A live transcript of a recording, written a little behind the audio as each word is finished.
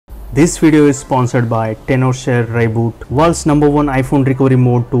This video is sponsored by Tenorshare ReiBoot, world's #1 iPhone recovery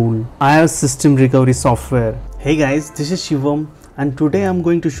mode tool, iOS system recovery software. Hey guys, this is Shivam and today I'm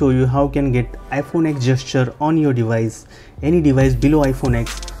going to show you how you can get iPhone X gesture on your device, any device below iPhone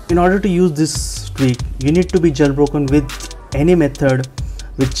X. In order to use this tweak, you need to be jailbroken with any method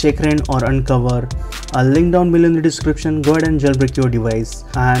with Checkra1n or Uncover. I'll link down below in the description. Go ahead and jailbreak your device,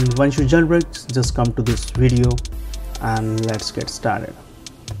 and once you jailbreak, just come to this video and let's get started.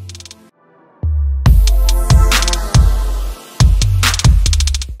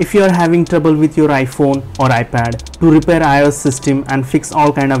 If you are having trouble with your iPhone or iPad to repair iOS system and fix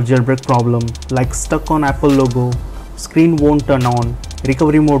all kind of jailbreak problem like stuck on Apple logo, screen won't turn on,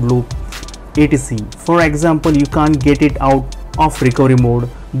 recovery mode loop, etc. For example, you can't get it out of recovery mode.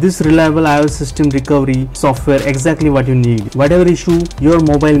 This reliable iOS system recovery software exactly what you need. Whatever issue your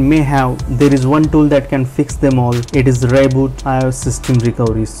mobile may have, there is one tool that can fix them all. It is ReiBoot iOS system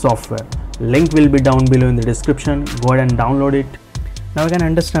recovery software. Link will be down below in the description. Go ahead and download it. Now I can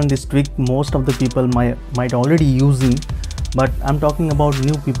understand this tweak most of the people might already using, but I'm talking about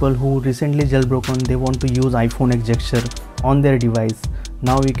new people who recently jailbroken. They want to use iPhone X gesture on their device.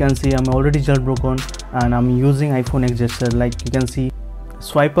 Now you can see I'm already jailbroken and I'm using iPhone X gesture. Like you can see,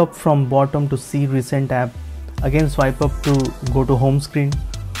 swipe up from bottom to see recent app, again swipe up to go to home screen,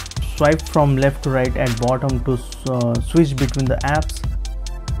 swipe from left to right at bottom to switch between the apps,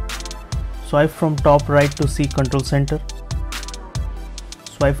 swipe from top right to see control center,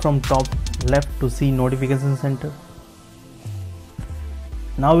 swipe from top left to see notification center.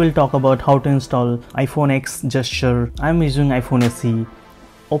 Now we'll talk about how to install iPhone X gesture. I'm using iPhone SE.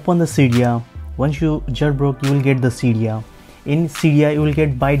 Open the Cydia. Once you jailbroke, you will get the Cydia. In Cydia, you will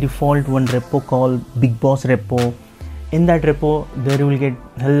get by default one repo called Big Boss repo. In that repo, there you will get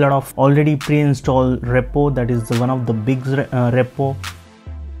a lot of already pre-installed repo. That is one of the big repo.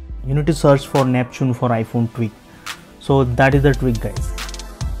 You need to search for Neptune for iPhone tweak. So that is the tweak, guys.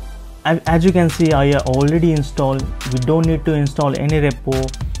 As you can see, I already installed. We don't need to install any repo,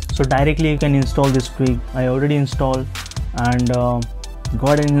 so directly you can install this tweak. I already installed, and go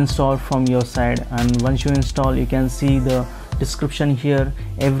ahead and install from your side. And once you install, you can see the description here,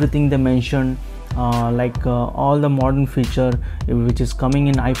 everything they mentioned, like all the modern feature which is coming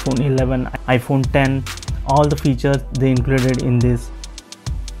in iPhone 11, iPhone 10, all the features they included in this.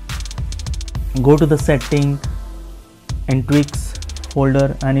 Go to the setting and tweaks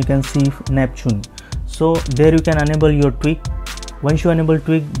folder and you can see Neptune. So there you can enable your tweak. Once you enable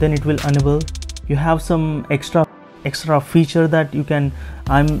tweak, then it will enable. You have some extra feature that you can.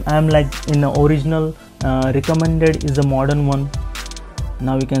 I'm like in the original. Recommended is the modern one.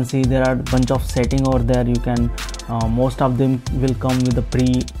 Now you can see there are a bunch of setting over there. You can most of them will come with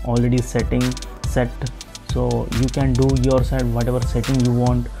the already set, so you can do your side whatever setting you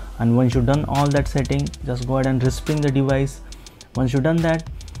want. And once you've done all that setting, just go ahead and respring the device. Once you've done that,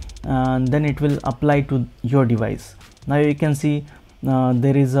 then it will apply to your device. Now you can see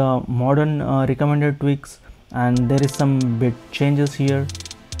there is a modern recommended tweaks, and there is some bit changes here.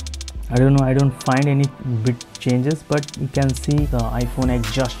 I don't know, I don't find any bit changes, but you can see the iPhone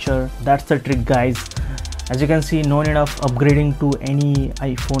X gesture. That's the trick, guys. As you can see, no need of upgrading to any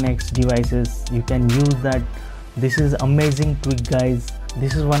iPhone X devices. You can use that. This is amazing tweak, guys.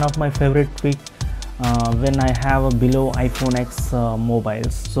 This is one of my favorite tweak when I have a below iPhone X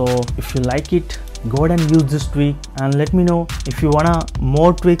mobiles. So if you like it, go ahead and use this tweak, and let me know if you wanna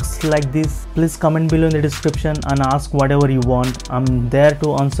more tweaks like this. Please comment below in the description and ask whatever you want. I'm there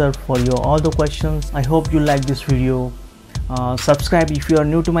to answer for your all the questions. I hope you like this video. Subscribe if you are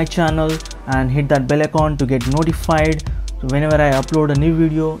new to my channel and hit that bell icon to get notified. So whenever I upload a new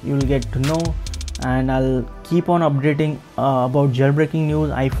video, you will get to know, and I'll keep on updating about jailbreaking news,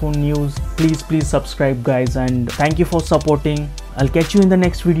 iPhone news. Please subscribe, guys, and thank you for supporting. I'll catch you in the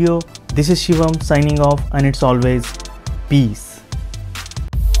next video. This is Shivam signing off, and it's always peace.